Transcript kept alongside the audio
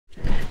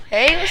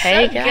Hey, what's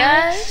up,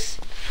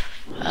 guys?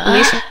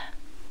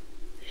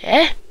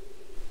 Yeah?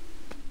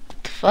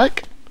 What the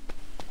fuck?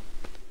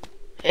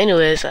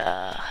 Anyways,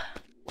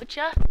 what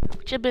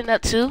y'all been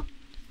up to?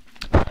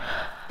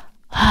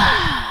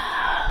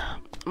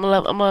 I'm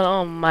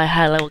on my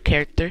high level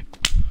character.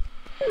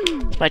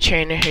 My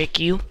trainer,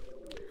 Hercule.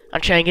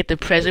 I'm trying to get the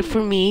present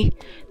for me.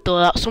 Throw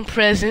out some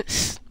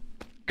presents.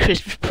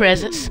 Christmas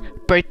presents.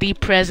 Birthday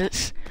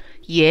presents.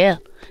 Yeah,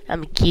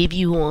 I'm gonna give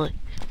you one.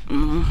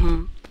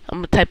 I'm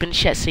gonna type in the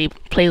chat so you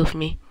play with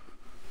me.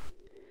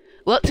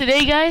 Well,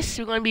 today, guys,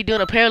 we're gonna be doing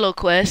a parallel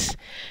quest.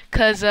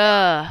 Cause,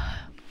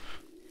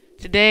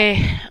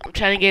 today, I'm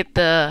trying to get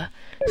the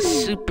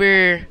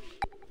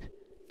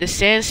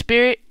Sand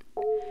Spirit.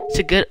 It's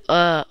a good,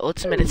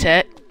 ultimate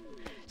attack.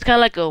 It's kind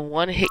of like a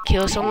one-hit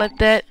kill or something like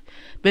that.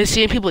 Been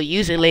seeing people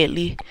use it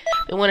lately.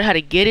 They wonder how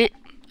to get it.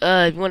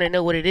 If you want to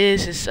know what it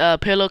is, it's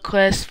Parallel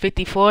Quest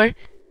 54.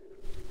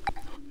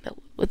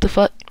 What the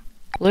fuck?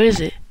 Where is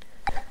it?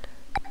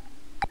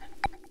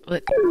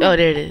 What? Oh,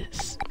 there it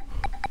is.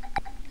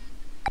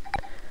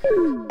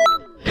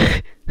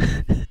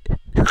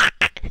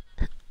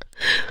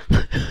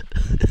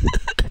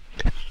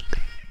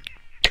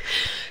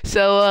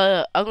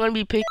 So, I'm gonna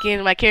be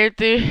picking my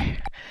character,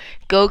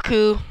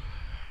 Goku.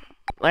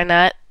 Why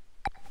not?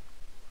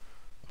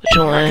 Which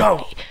one?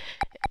 Go.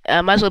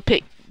 I might as well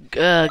pick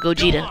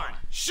Gogeta.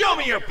 Show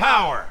me your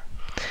power.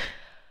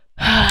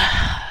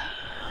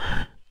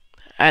 Alright,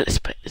 let's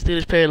do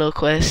this parallel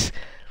quest.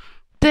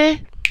 So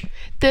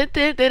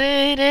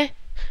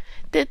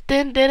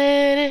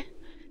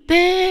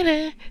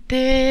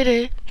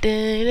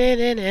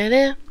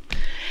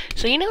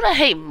you know what I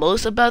hate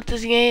most about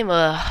this game?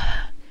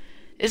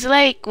 It's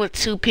like with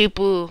two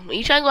people, when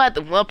you try to go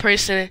after one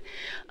person,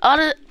 out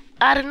of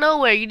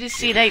nowhere, you just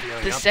see like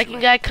the second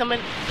guy coming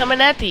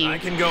after you. I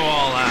can go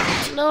all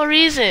out. No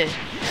reason.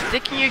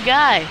 Stick in your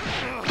guy.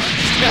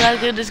 You know, I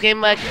give this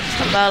game like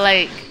about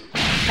like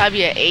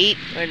probably an 8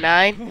 or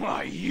 9.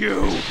 Why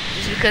you?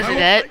 Just because of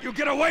that. Let you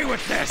get away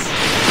with this.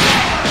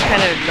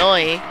 Kind of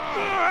annoying.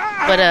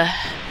 But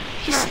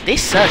they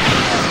suck.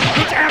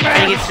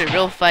 When it gets to a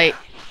real fight.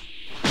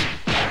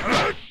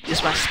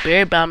 Just my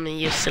spirit bombing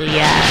you silly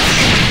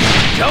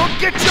ass. Don't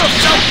get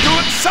yourself too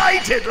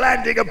excited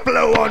landing a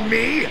blow on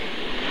me.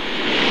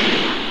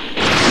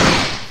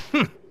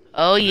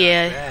 Oh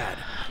yeah. Bad.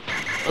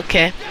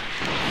 Okay.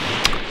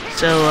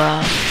 So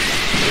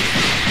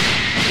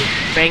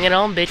bring it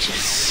on,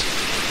 bitches.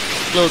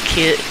 Little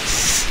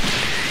kids.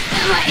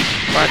 Am I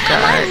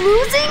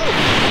losing?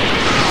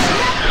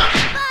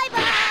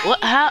 Bye-bye.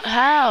 What?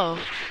 How?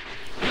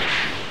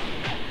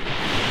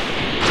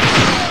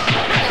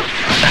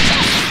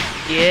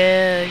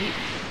 Yeah,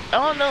 I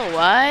don't know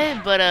why,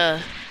 but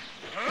I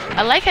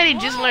like how they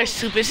just learned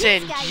Super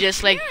Saiyan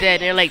just like that.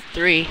 They're like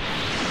 3,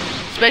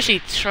 especially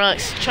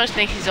Trunks. Trunks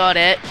thinks he's all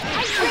that.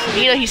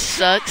 You know he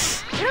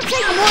sucks. It'll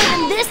take more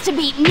than this to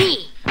beat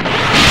me.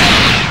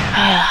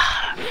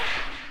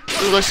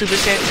 We go Super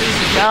Saiyan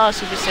 2. Y'all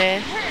Super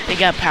Saiyan. They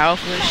got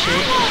powerful and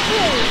shit.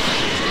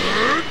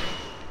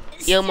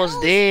 He almost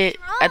did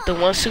at the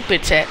one super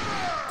attack.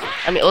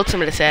 I mean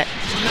ultimate attack.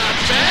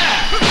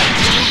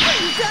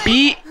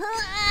 Beat.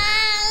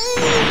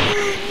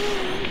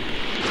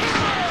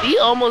 He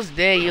almost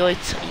there. You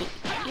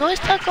always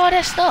talk all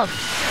that stuff.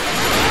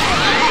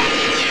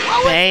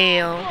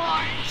 Damn.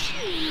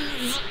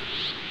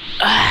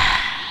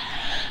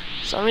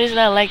 Some reason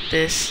I like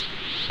this.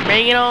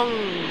 Bring it on,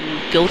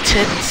 go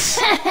tits.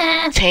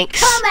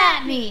 Tanks. Come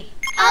at me.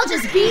 I'll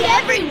just beat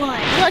everyone.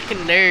 You're like a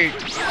nerd.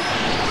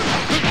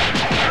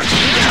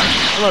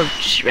 I'm gonna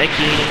Shrek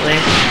you anyway.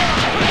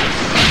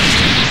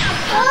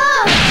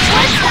 Oh,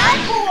 what's that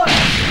for?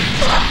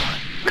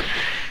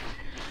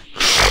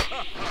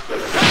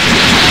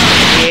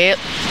 Yep.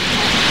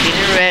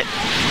 Getting wrecked.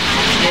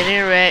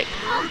 Getting wrecked.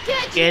 I'll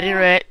get you. Getting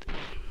wrecked.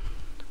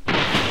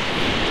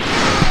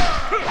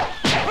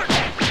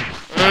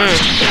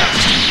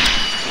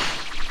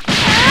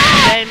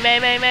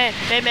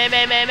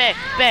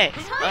 Bang.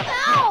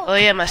 Oh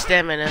yeah, my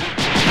stamina.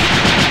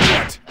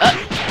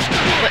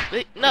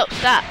 Wait, no,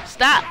 stop.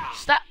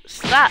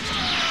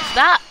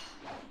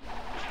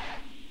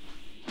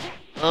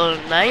 Oh,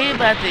 now you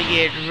about to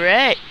get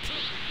wrecked.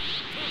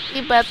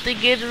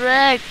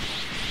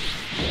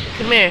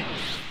 Come here.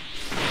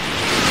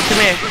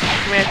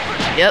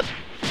 Yep.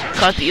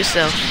 Caught to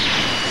yourself.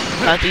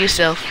 Right here.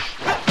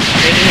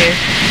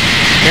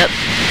 Yep.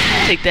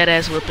 Take that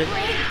ass whooping.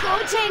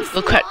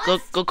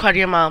 Go cry to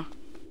your mom.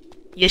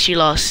 Yes, you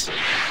lost.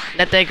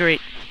 Not that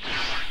great.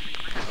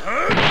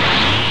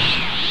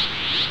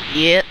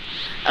 Yep.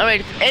 I'm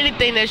ready for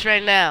anything that's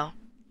right now.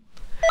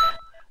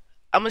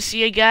 I'm gonna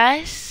see you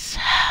guys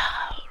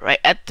right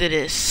after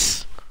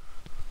this.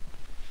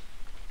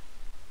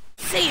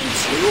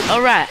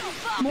 Alright,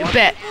 you're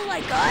back.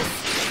 Like us?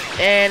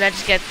 And I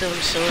just got them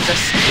as soon as I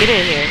get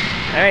in here.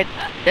 Alright,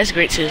 that's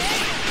great too.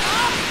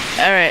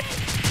 Alright.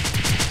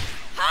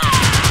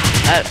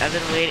 I've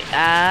been waiting.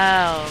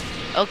 Ow.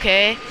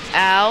 Okay.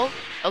 Ow.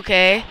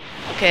 Okay.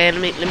 Okay,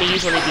 let me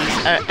use one of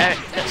these.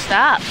 No,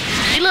 stop.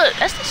 See, look,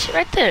 that's the shit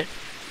right there.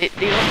 They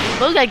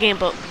both got game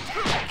boat.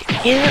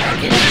 Get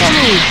it from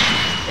me.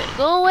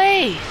 Go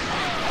away.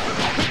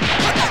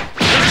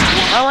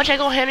 Why won't you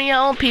go handle your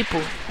own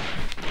people?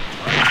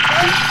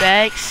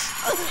 Bags.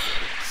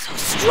 So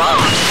strong.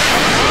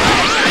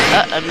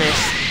 I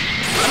missed.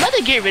 I'm about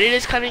to get rid of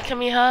this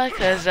Kamehameha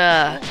because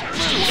I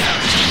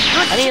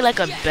need like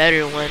a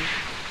better one.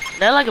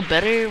 Not like a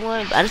better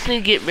one, but I just need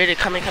to get rid of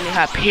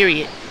Kamehameha,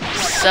 period.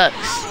 Sucks.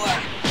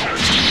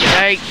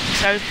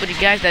 Sorry for the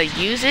guys that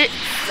use it.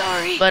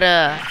 Sorry. But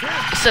it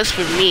sucks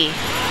for me.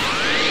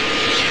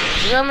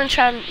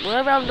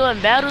 Whenever I'm doing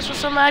battles with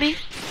somebody,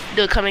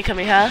 do a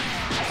Kamehameha.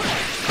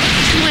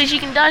 Two ways you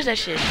can dodge that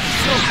shit. You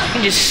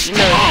can just, you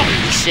know,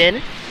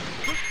 send.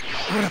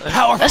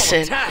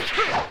 Listen.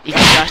 You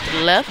can dodge to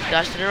the left,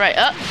 dodge to the right.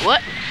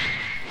 What?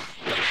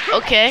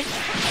 Okay.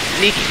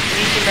 You can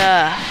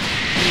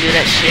do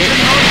that shit.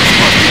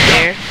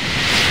 There.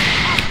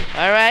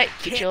 Alright,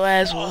 get your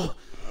ass one.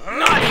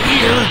 Not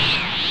here.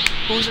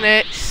 Who's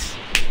next?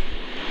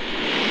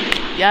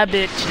 Y'all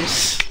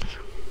bitches.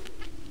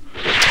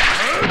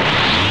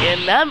 Yeah,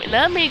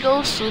 now me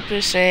go Super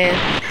Saiyan.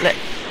 Let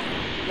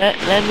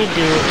me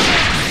do it.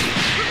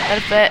 Matter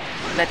of fact,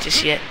 not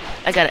just yet.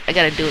 I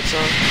gotta do it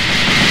soon.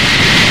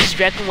 Just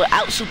reckon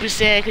without Super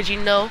Saiyan, cause you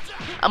know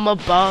I'm a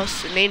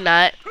boss and they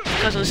not.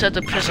 Because I'm such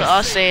a press of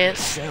all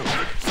Saiyans.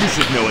 You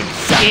should know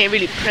exactly. Can't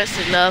really press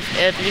enough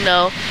if you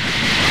know.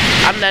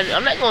 I'm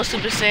not going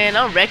Super Saiyan.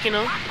 I'm wrecking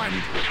them.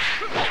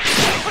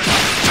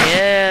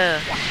 Yeah.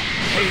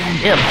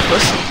 Yeah,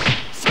 pussy.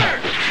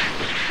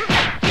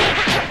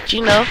 But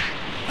you know.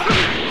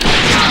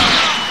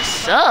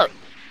 What's up?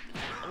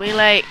 I mean,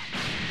 like,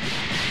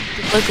 what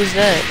the fuck is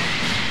that?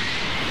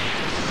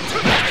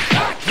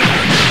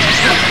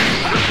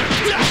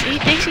 He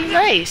thinks he's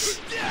nice.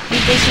 He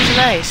thinks he's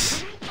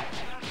nice.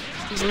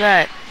 He's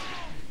not.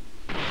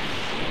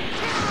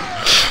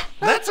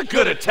 That's a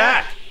good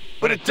attack,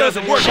 but it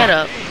doesn't work. Shut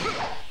up.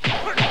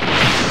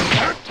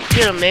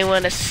 You're the main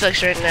one that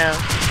sucks right now.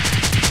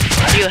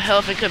 Your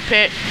health and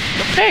compare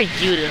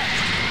you to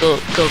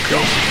Goku.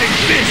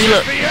 You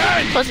look,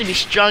 you're supposed to be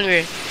stronger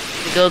than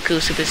Goku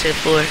Super Saiyan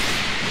 4.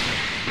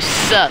 You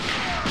suck.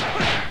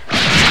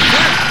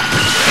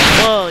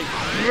 Oh,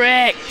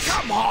 wrecked.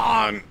 Come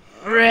on.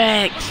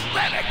 Wrecked.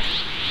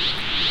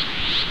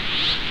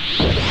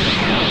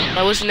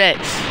 Now what's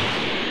next?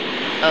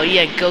 Oh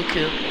yeah,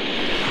 Goku.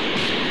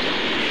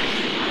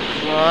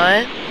 Come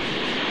on.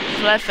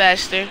 Fly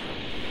faster.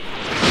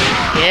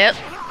 Yep.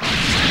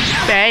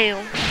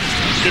 Bam.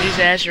 Get his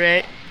ass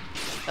right.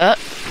 Up.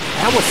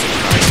 That was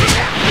surprising.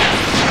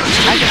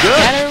 I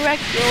gotta wreck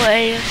your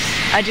ass.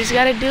 I just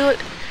gotta do it.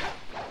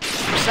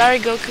 I'm sorry,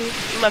 Goku.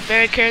 You're my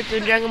favorite character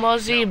in Dragon Ball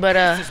Z, but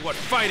This is what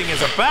fighting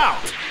is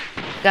about.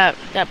 got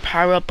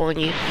power up on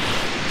you.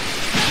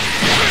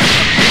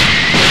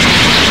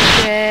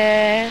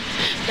 Yeah.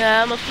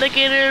 Now I'ma flick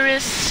it the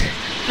wrist.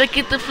 Flick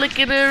it the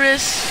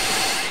wrist.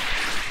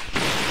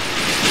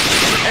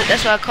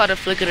 That's why I call it a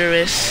flick of the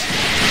wrist.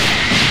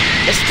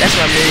 That's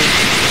my move.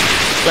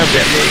 Love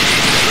that move.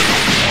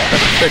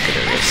 Love the flick of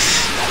the wrist.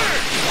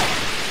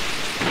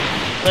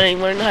 You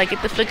wanna know how I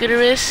get the flick of the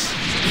wrist?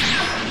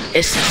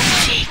 It's a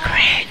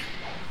secret.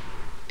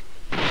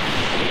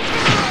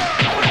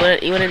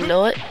 You wanna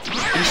know it?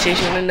 You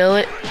seriously wanna know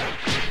it?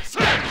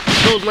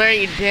 Go learn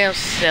your damn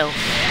self.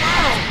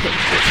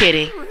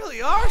 Kidding. You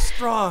really are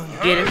strong.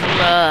 Get it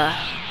from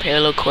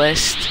Parallel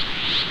Quest.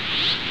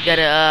 You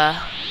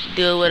gotta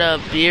deal with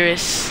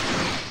Beerus.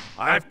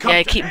 I've You come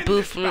gotta to keep end Boo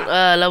this from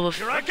battle. level.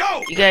 Here I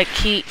go. You gotta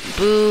keep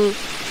Boo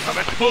I'm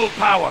at full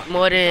power.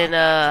 more than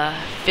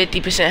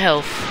 50%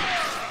 health.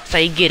 That's how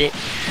you get it.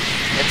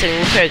 That's tell me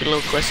what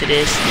Parallel Quest it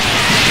is.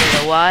 You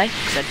know why?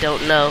 Because I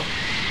don't know.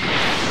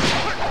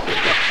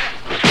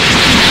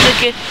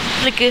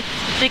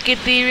 Flick it,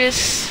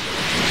 Beerus.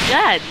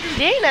 God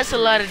dang, that's a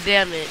lot of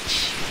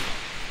damage.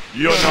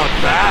 You're not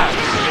bad.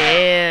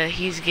 Yeah,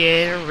 he's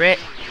getting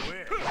wrecked.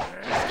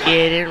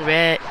 Getting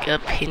wrecked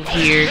up in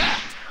here.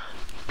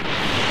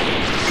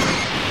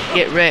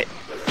 Get wrecked.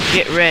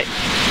 Get wrecked.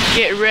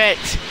 Get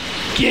wrecked.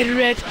 Get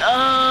wrecked.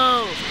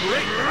 Oh.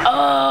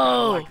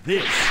 Oh.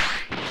 This.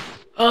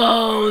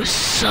 Oh,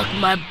 suck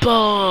my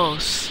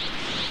balls.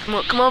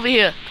 Come over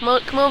here.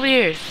 Come over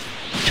here.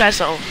 Try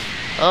something.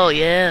 Oh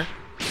yeah.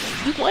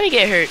 You want to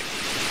get hurt?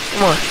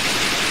 Come on.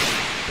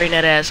 Bring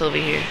that ass over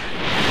here.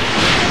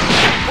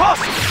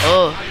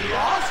 Oh.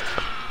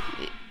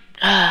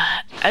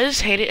 I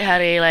just hated how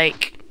they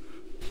like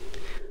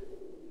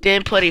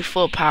didn't put a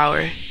full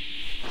power.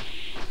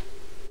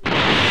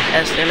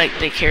 As they're like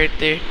the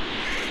character.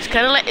 It's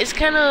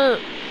kind of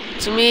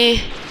to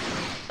me.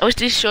 I wish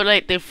they showed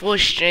like their full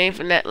strength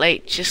and that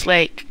like just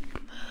like.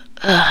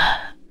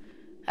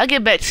 I'll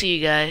get back to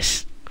you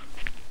guys.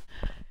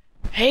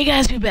 Hey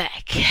guys, we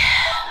back.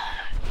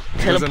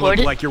 Doesn't look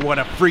Teleported. like you're one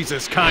of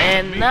Frieza's kind.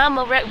 And now I'm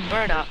a wreck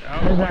Burnout.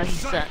 That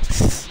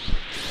sucks.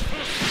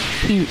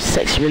 He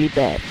sucks really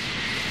bad.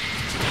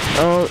 I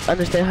don't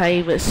understand how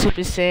he went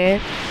Super Saiyan.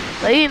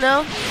 But you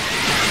know,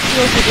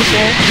 go Super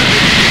Saiyan.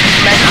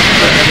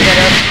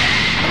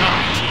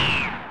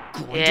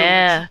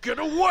 Yeah. Get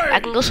away! I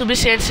can go Super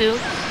Saiyan too.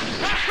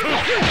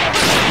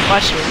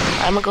 Watch me.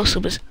 I'm gonna go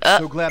Super Saiyan.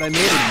 So glad I made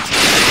it in time.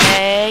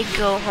 Hey,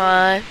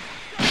 Gohan.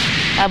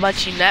 How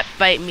about you not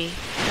fight me?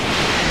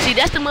 See,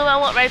 that's the move I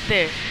want right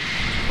there.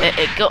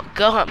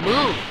 Gohan,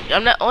 move.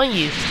 I'm not on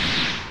you.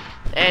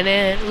 And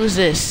then, who's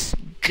this?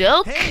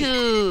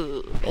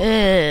 Goku.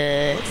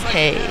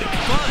 Hey.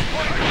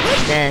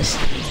 Nasty.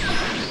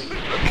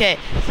 Okay,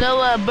 so,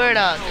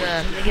 Birdog,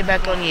 let me get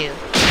back on you.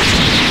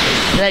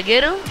 Did I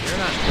get him? You're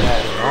not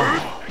bad at all.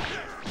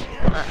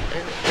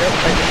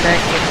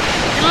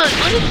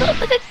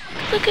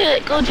 Look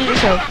at Goji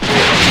himself.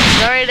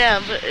 Sorry now,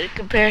 but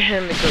compare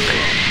him to Goku.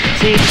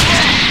 See?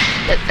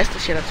 That's the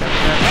shit I'm talking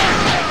about.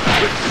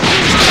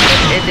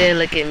 And then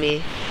look at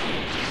me.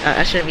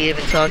 I shouldn't be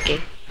even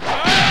talking.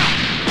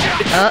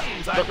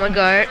 Broke my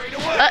guard.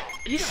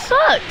 He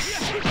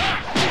sucks.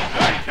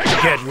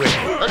 Get with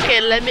it. Okay,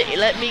 let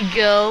me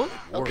go.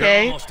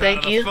 Okay,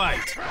 thank you.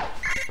 Alright,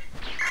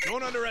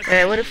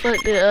 what the fuck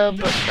did oh,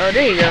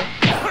 there you go.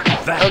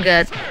 Oh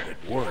god.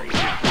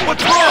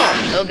 What's wrong?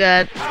 Oh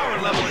god.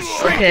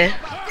 Okay.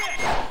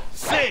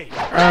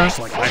 Looks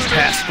like my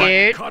past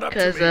Scared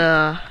because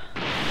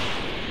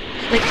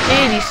like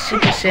these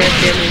Super Saiyan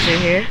families are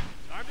here.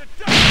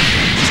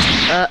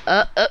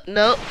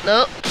 No.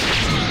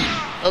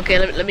 Okay,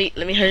 let me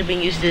hurry up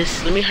and use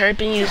this. Let me hurry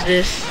up and use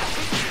this.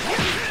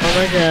 Oh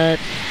my god.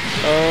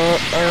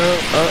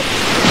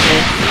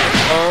 Okay.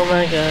 Oh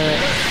my god.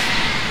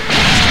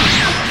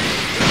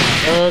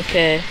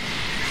 Okay.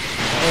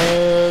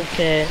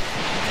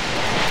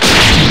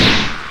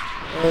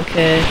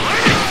 Okay.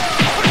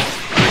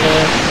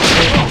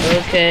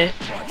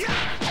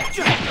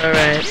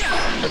 Alright.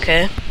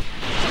 Okay.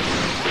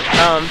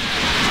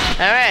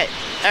 Alright.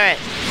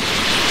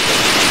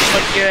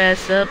 Fuck your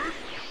ass up.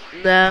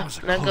 Nah,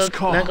 not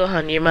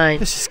Gohan, you're mine.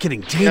 This is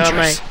getting You're mine.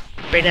 dangerous.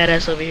 Bring that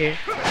ass over here.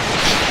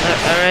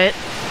 Alright.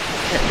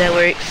 That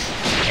works.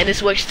 And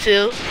this works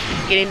too.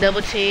 Getting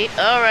double teamed.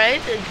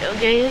 Alright.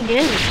 Okay,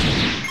 again.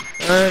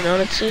 On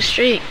a 2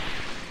 streak.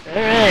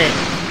 Alright.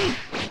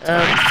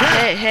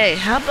 Hey,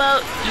 how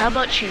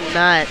about you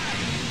not?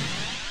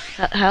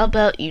 How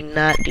about you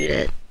not do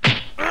that?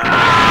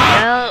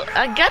 Now,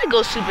 I gotta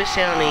go Super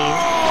Saiyan on you.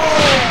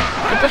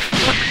 Get the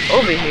fuck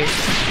over here.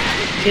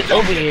 Get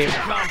over here.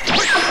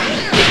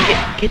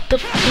 Get the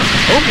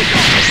fuck over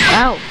here.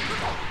 Ow.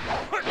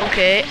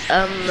 Okay,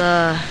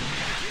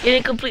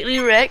 getting completely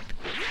wrecked.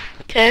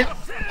 Okay.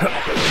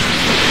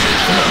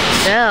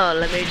 Now,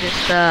 let me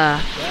just,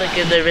 look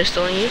at the wrist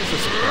on you. It's a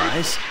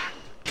surprise.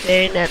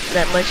 Okay, not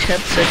much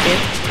health circuit.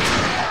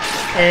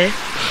 Okay.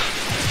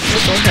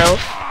 Little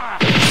health.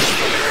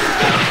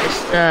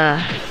 Just,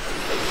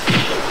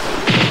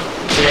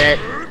 do that.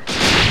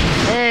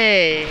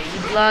 Hey,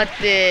 you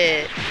blocked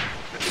it.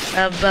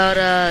 How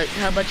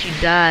about you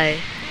die?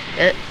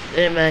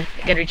 Never mind, I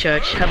gotta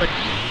recharge. How about,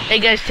 hey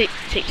guys, take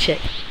check.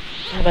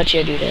 How about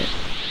you do that?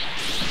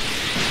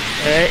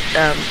 Alright,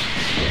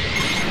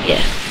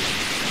 yeah.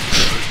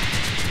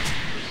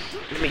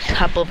 Let me just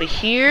hop over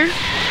here.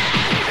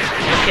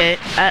 Okay,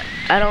 I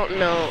don't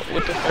know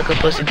what the fuck I'm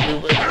supposed to do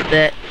with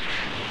that.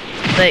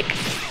 Like,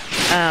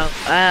 ow,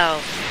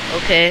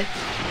 okay.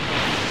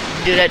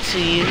 Do that to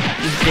you,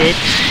 you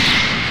bitch.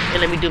 And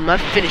let me do my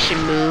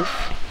finishing move.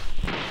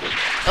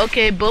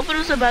 Okay, both of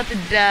them's about to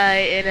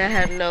die, and I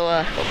have no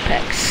health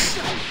packs.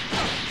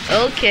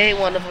 Okay,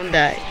 one of them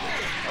died.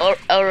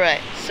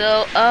 Alright,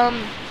 so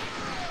I'm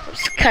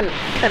just kind of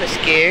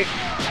scared.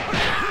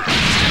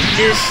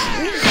 Just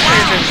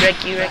trying to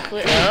wreck you right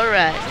quick.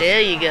 Alright, there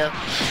you go.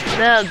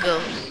 Now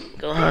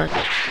Gohan.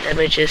 Let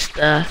me just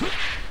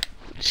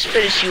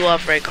finish you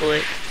off right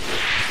quick.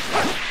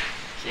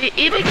 See,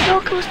 even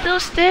Goku's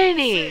still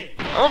standing.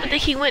 I don't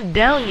think he went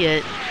down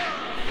yet.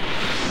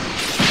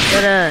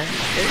 But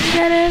isn't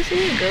that ass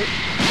here? Go.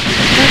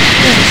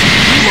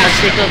 I'll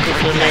take Goku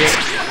for a minute.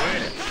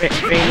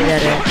 Bring me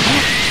that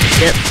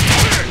ass. Yep.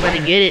 I'm about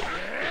to get it.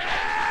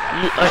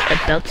 You are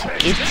about to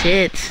get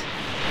it.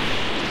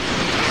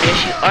 Yes,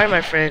 you are,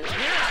 my friend.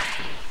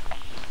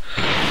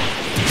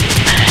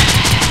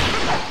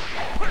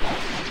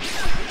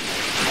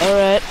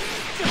 Alright.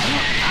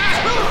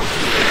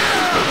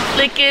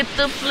 Flick it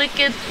the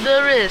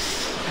wrist.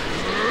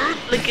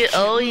 Flick it,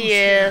 oh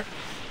yeah.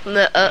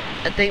 No,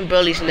 I think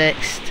Broly's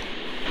next.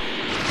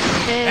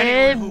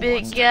 Hey,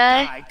 big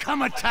guy.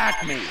 Come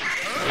attack me.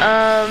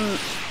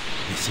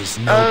 This is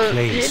no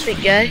place. Hey,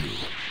 big guy.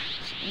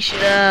 You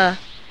should, no,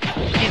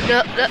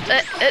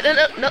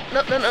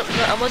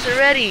 I wasn't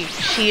ready,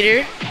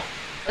 cheater.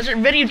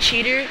 Wasn't ready, you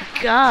cheater.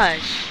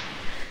 Gosh,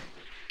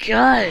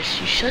 you're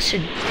such a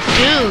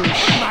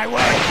douche. My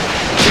way.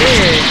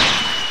 Dude.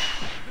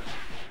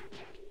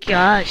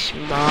 Gosh,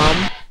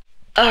 Mom.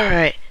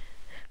 Alright.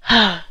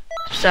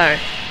 Sorry.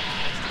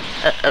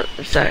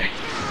 I'm sorry.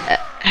 I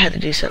had to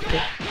do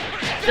something.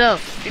 So,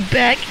 we're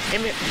back,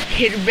 and we're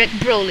here to wreck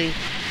Broly.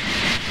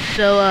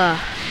 So,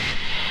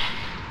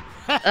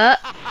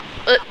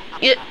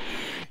 yeah.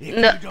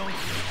 No.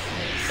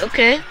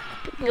 Okay.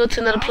 We can go to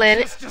another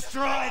planet. Just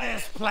destroy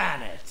this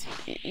planet.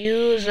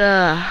 Use,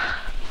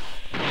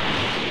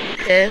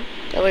 okay.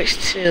 That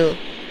works too.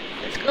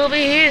 Let's go over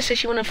here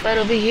since you want to fight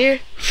over here.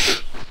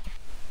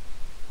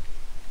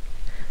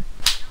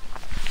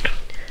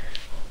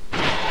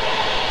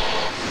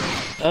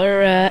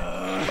 Alright.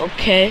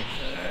 Okay.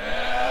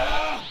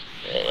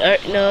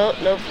 No,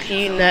 can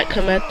you not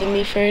come after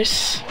me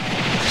first?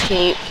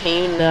 Can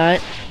you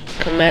not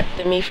come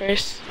after me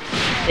first?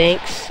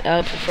 Thanks, I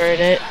would prefer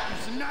that.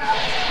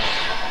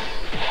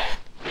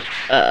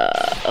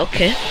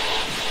 Okay.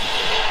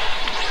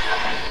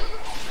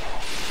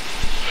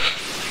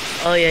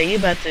 Oh yeah, you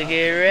about to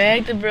get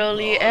wrecked,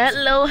 Broly, at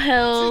low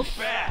health.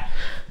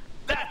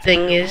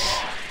 Thing is,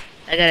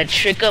 I got a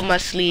trick up my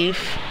sleeve.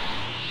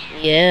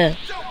 Yeah.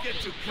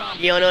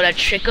 You don't know that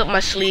trick up my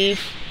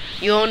sleeve?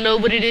 You don't know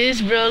what it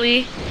is,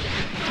 Broly?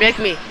 Wreck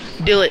me.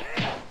 Do it.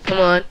 Come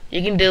on.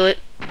 You can do it.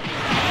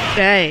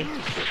 Bang.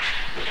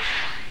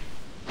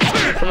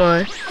 Come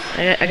on.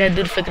 I gotta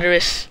do the flick of the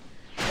wrist.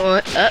 Come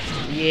on. Up.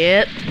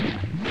 Yep.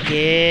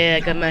 Yeah,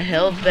 I got my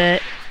health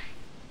back.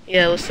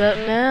 Yeah, what's up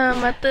now? I'm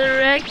about to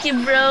wreck you,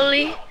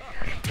 Broly.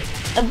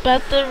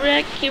 About to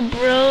wreck you,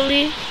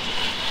 Broly.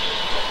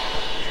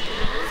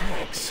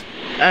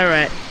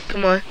 Alright.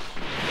 Come on.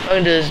 I'm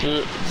gonna do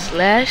this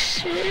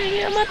slash.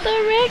 I'm about to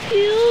wreck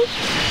you.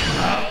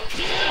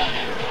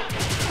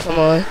 Come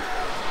on.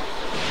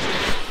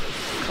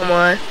 Come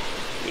on.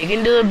 You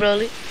can do it,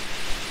 Broly.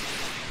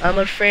 I'm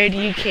afraid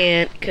you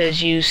can't,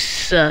 cause you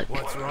suck.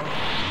 What's wrong?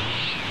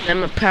 I'm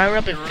gonna power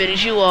up and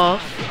finish you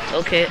off.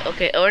 Okay,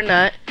 or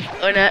not.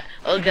 Or not.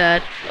 Oh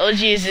god. Oh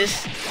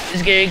Jesus. This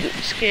is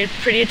getting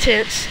pretty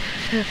intense.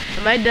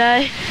 I might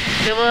die.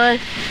 Come on.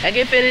 I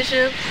can finish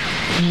him.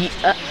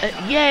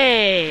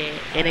 Yay!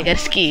 And I got a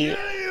skill.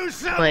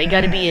 Come on, it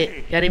gotta be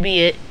it. Gotta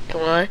be it.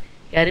 Come on.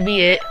 Gotta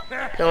be it.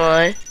 Come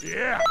on.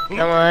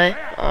 Come on.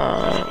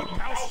 Oh.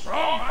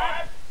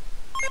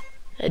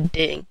 I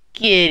didn't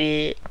get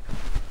it.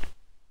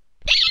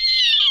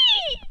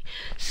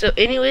 So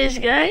anyways,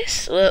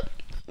 guys, well,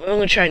 we're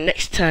gonna try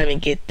next time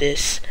and get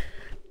this.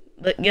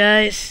 But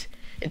guys,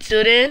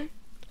 until then,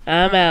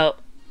 I'm out.